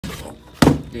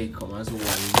they come as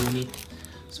one unit.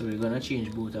 So we're gonna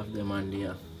change both of them on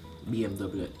the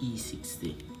BMW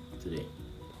E60 today.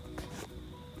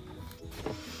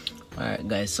 Alright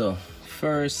guys, so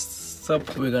first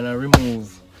up we're gonna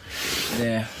remove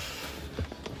the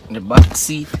back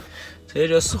seat. So you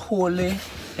just hold the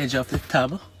edge of the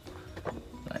tab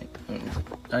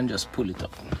and just pull it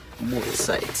up both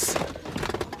sides.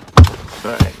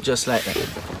 Alright, just like that,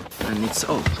 and it's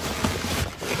out.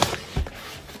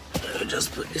 I'll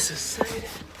just put this aside.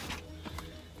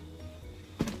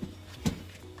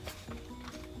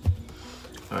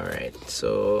 Alright,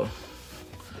 so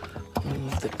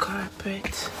remove the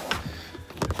carpet.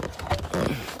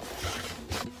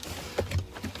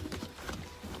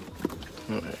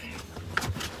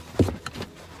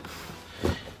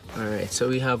 Alright, so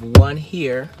we have one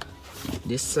here.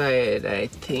 This side, I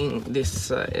think this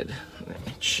side, let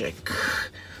me check.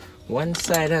 One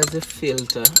side has the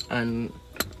filter and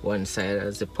one side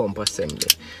has the pump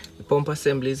assembly. The pump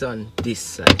assembly is on this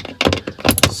side.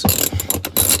 So,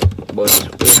 but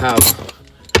we have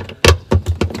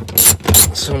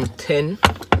some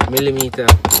 10mm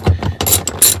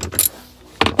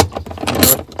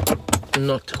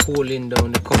not holding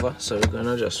down the cover, so we're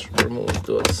gonna just remove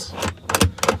those.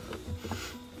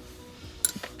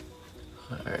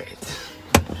 Alright,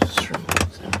 just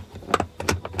remove them.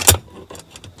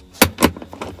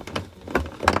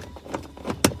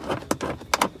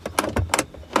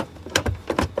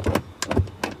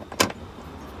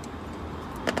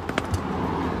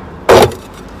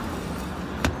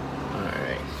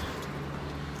 Alright,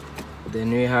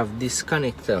 then we have this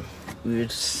connector. We will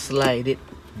slide it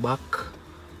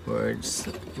backwards.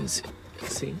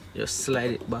 See, just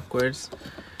slide it backwards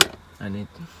and it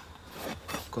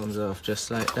comes off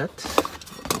just like that.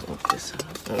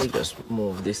 I'll just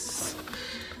move this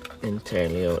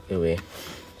entirely out the way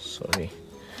so we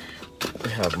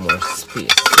have more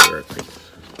space to work with.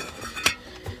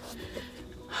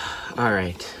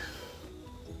 Alright,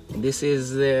 this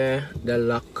is the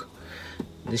lock,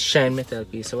 the shine metal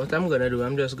piece. So what I'm gonna do,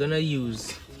 I'm just gonna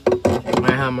use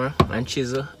my hammer and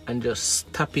chisel and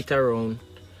just tap it around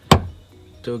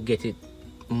to get it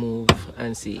move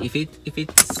and see. If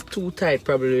it's too tight,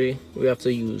 probably we have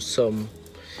to use some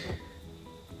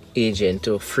agent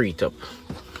to free it up.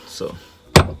 So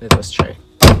let us try.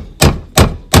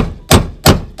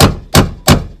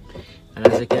 And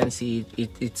as you can see,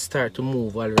 it start to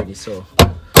move already, so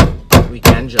we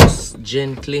can just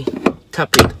gently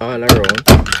tap it all around.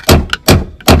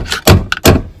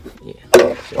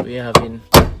 Yeah, so we're having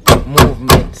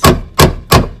movement,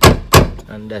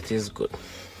 and that is good.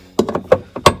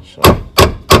 So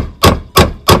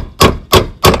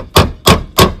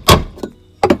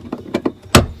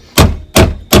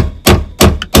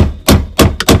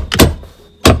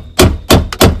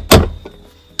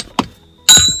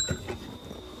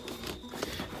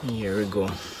here we go.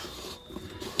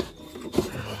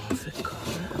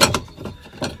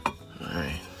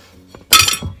 Alright.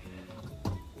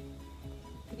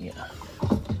 Yeah.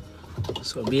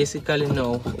 So basically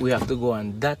now we have to go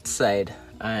on that side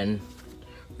and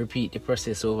repeat the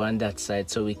process over on that side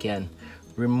so we can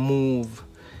remove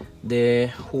the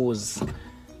hose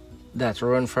that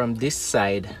run from this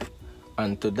side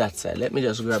onto that side. Let me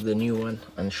just grab the new one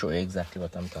and show you exactly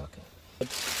what I'm talking.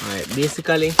 Alright,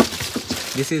 basically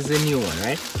this is the new one,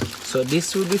 right? So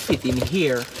this will be fitting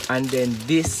here, and then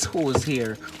this hose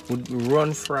here would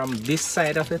run from this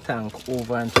side of the tank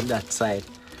over onto that side,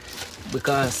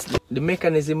 because the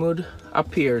mechanism would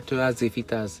appear to as if it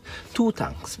has two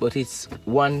tanks, but it's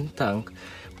one tank.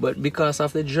 But because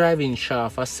of the driving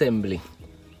shaft assembly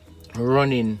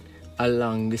running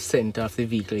along the center of the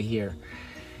vehicle here,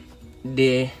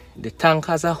 the tank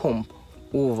has a hump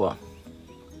over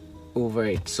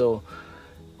it. So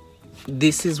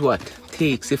this is what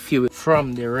takes the fuel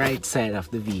from the right side of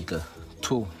the vehicle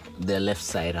to the left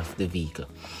side of the vehicle.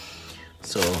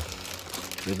 So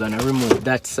we're gonna remove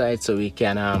that side so we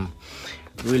can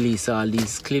release all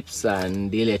these clips and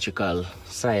the electrical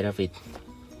side of it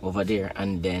over there,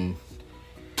 and then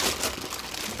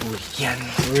we can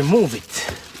remove it.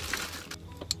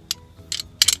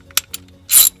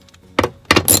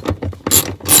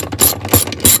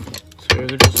 So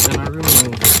we're just gonna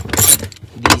remove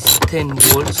these 10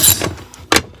 bolts.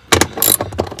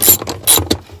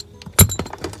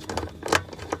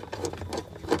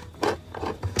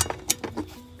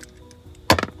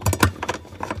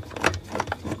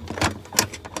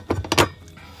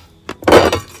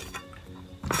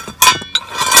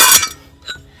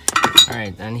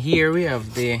 Alright, and here we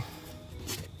have this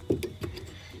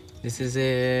is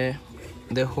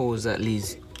the hose that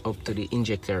leads up to the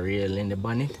injector rail in the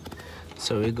bonnet.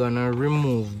 So we're gonna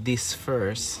remove this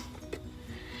first.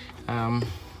 I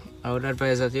would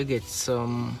advise that you get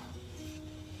something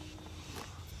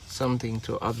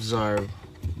to absorb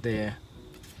the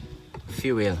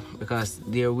fuel, because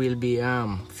there will be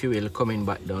fuel coming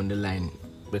back down the line,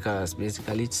 because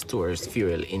basically it stores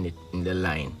fuel in the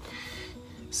line.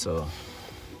 So,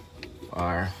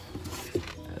 or I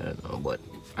don't know, but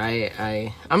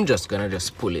I'm just gonna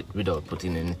pull it without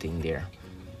putting anything there.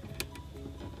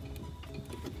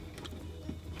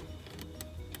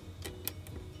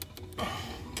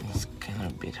 It's kind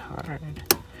of a bit hard.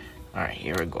 All right,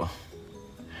 here we go.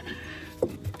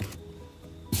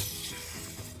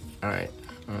 All right,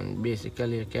 and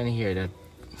basically you can hear that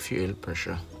fuel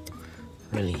pressure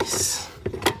release.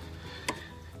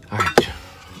 All right,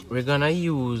 we're gonna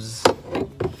use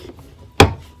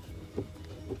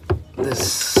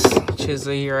this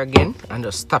chisel here again and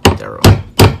just tap it around.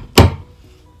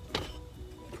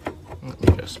 Let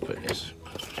me just put this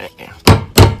right here.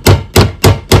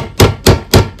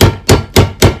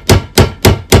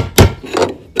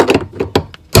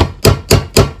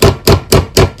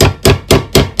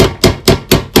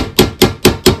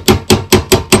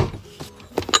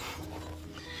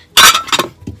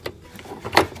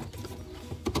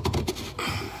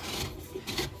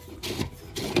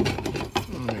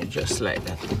 Just like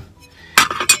that.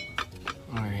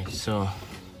 All right, so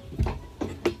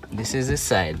this is the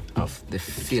side of the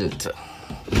filter. All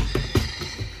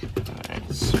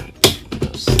right, so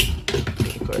just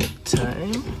take our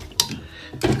time,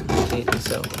 take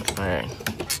this out. All right,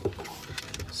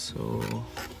 so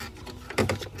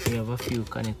we have a few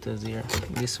connectors here.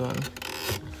 This one,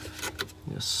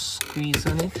 just squeeze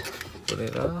on it, put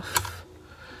it off,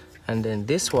 and then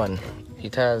this one,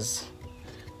 it has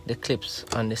the clips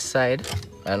on the side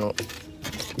and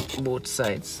both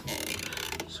sides.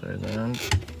 So we're going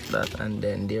to that, and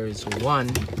then there is one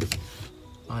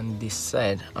on this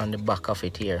side on the back of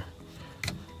it here.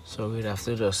 So we'd have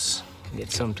to just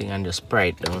get something and just pry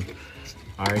it down,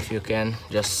 or if you can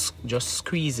just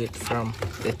squeeze it from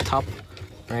the top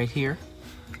right here.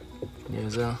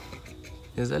 There's a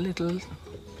little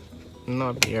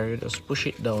knob here. You just push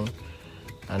it down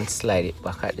and slide it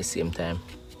back at the same time.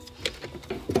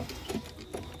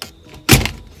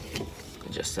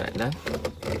 Just like that.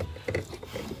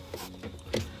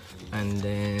 And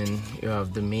then you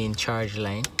have the main charge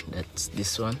line, that's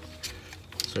this one.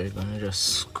 So you're gonna just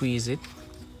squeeze it.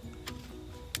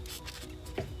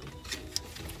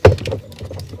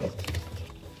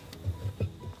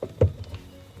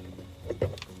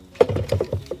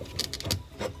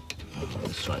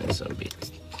 This one is a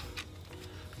bit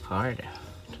harder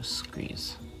to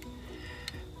squeeze.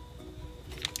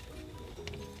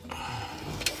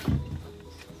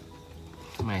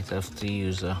 Might have to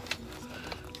use a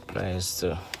pliers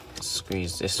to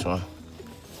squeeze this one.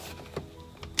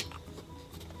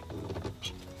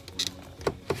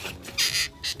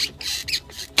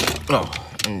 Oh,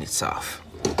 and it's off.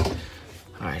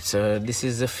 Alright, so this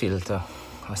is the filter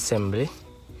assembly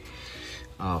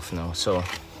off now. So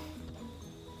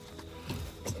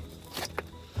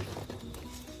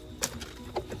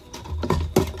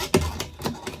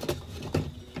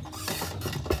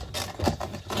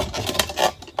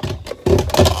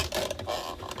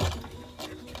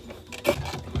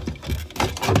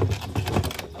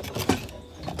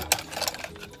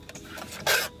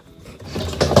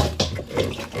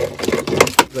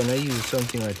I'm gonna use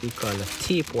something that we call a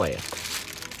tape wire.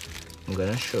 I'm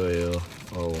gonna show you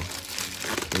how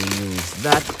we use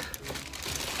that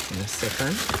in a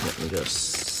second. Let me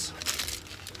just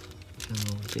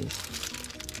remove this.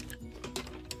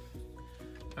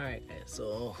 Alright,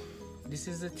 so this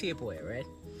is the tape wire, right?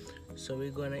 So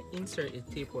we're gonna insert the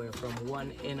tape wire from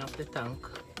one end of the tank,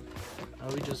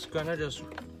 and we're just gonna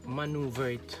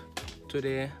maneuver it to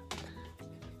the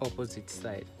opposite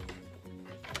side.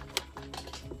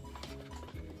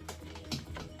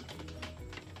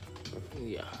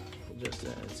 Yeah, just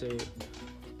say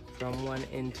from one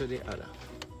end to the other.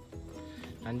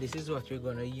 And this is what we're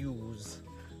gonna use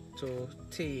to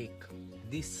take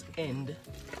this end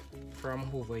from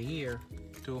over here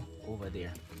to over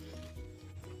there.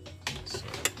 So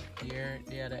here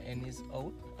the other end is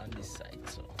out on this side,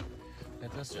 so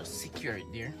let us just secure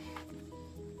it there.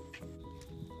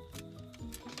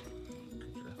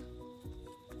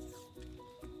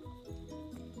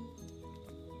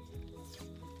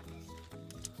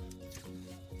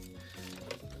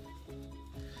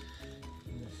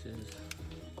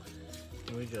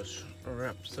 We just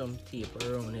wrap some tape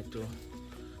around it to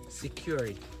secure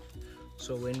it,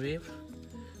 so when we're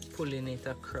pulling it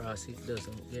across, it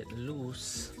doesn't get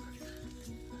loose.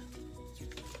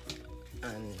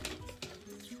 and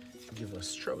give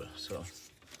us trouble. So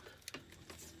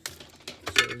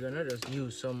we're gonna just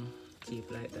use some tape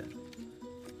like that,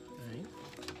 right?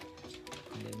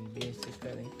 And then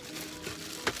basically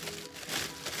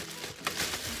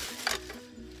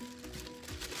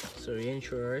so we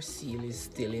ensure our seal is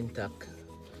still intact.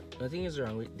 Nothing is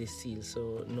wrong with this seal,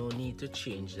 so no need to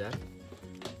change that.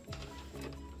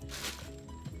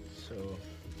 So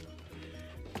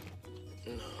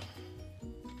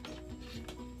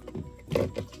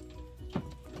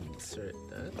insert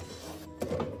that.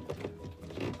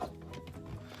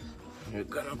 We're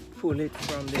gonna pull it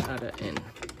from the other end.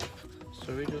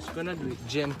 So we're just gonna do it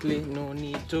gently, no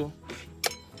need to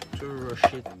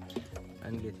rush it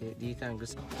and get it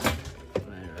detangled.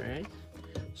 Alright,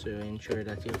 so ensure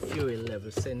that your fuel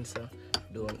level sensor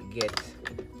don't get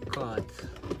caught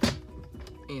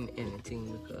in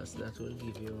anything, because that will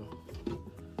give you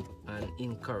an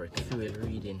incorrect fuel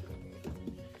reading.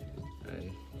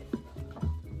 And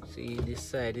see, this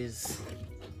side is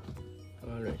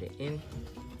already in.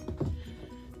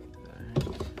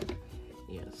 Alright,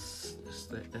 yes,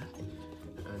 just like that.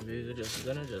 And we're just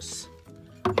gonna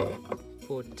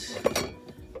put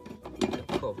the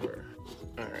cover.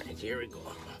 Alright, here we go.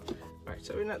 Alright,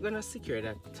 so we're not gonna secure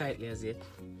that tightly as yet.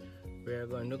 We're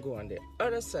going to go on the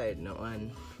other side now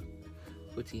and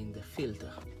put in the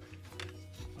filter.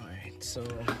 Alright, so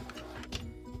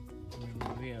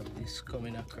we have this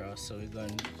coming across, so we're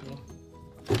going to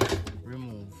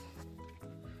remove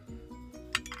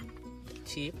the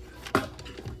tape.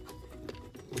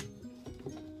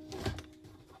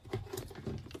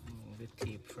 Remove the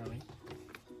tape from it.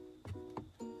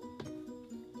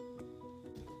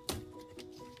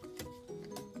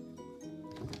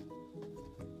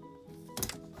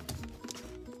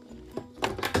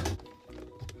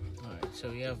 So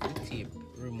we have the tape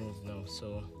removed now,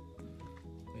 so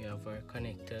we have our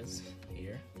connectors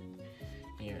here,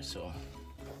 so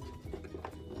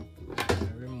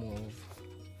remove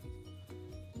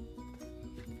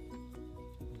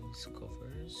these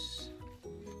covers.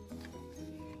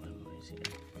 Where is it?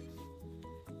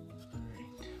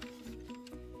 Alright.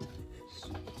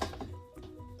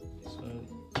 So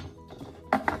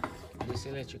this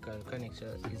electrical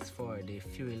connector is for the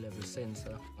fuel level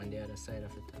sensor on the other side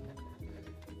of the tank.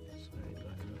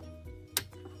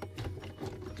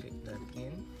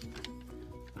 In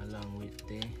along with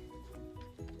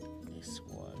this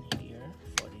one here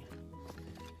for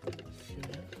the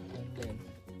fuel, and then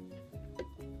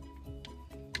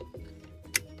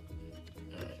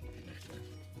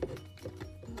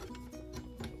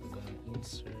we're gonna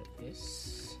insert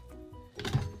this.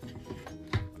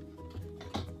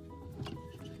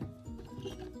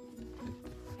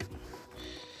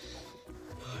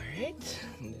 Alright,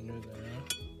 and then we're gonna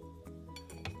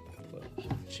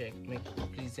check,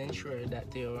 please ensure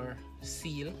that your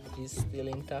seal is still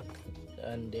intact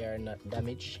and they are not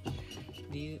damaged.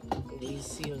 These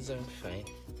seals are fine.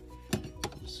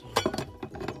 So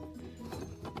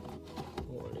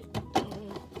hold it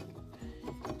down.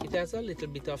 It has a little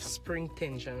bit of spring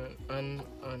tension on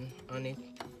it,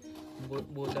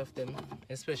 both of them,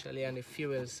 especially on the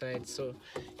fuel side, so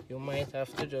you might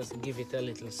have to just give it a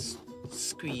little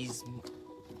squeeze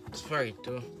for it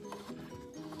to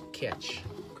catch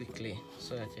quickly,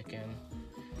 so that you can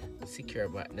secure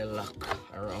back the lock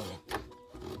around it.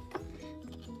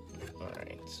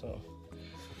 Alright, so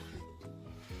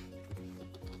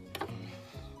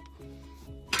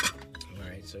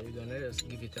you're gonna just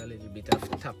give it a little bit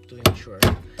of tap to ensure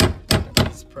that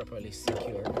it's properly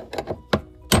secured.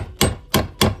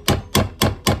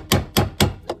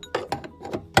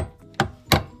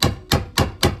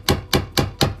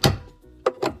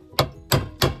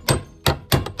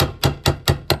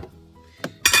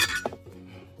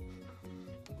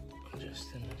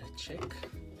 Check,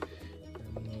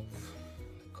 remove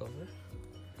the cover.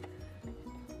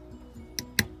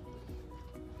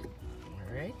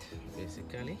 Alright,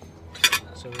 basically,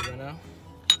 so we're gonna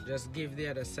just give the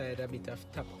other side a bit of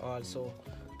tap also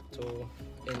to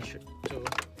ensure to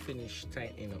finish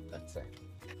tightening up that side.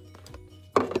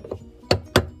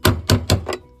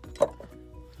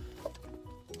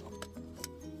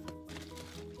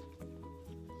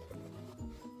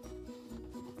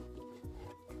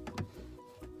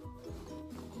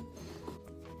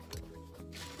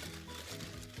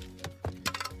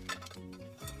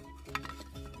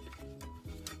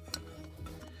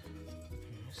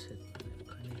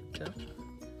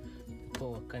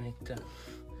 Power connector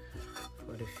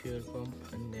for the fuel pump,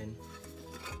 and then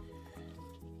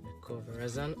the cover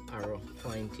has an arrow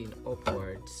pointing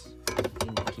upwards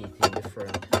indicating the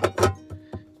front.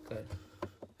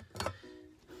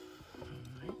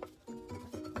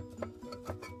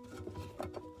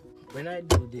 when I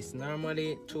do this,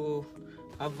 normally to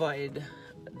avoid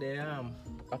the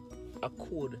a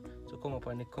code to come up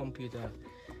on the computer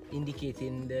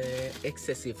indicating the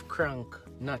excessive crank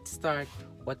not start,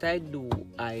 what I do,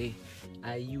 I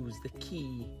use the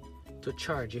key to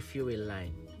charge a fuel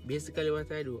line. Basically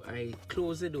what I do, I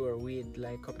close the door, wait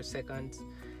like a couple seconds,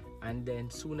 and then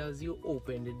soon as you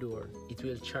open the door, it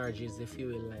will charge the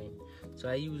fuel line. So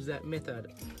I use that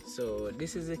method. So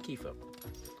this is the key fob.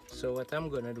 So what I'm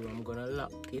gonna do, I'm gonna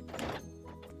lock it,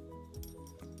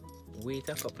 wait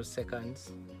a couple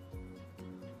seconds,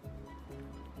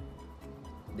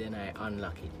 then I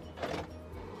unlock it.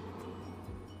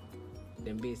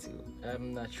 Then basically,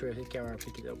 I'm not sure if the camera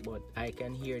pick it up, but I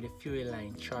can hear the fuel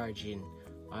line charging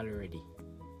already.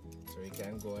 So we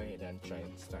can go ahead and try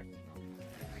and start.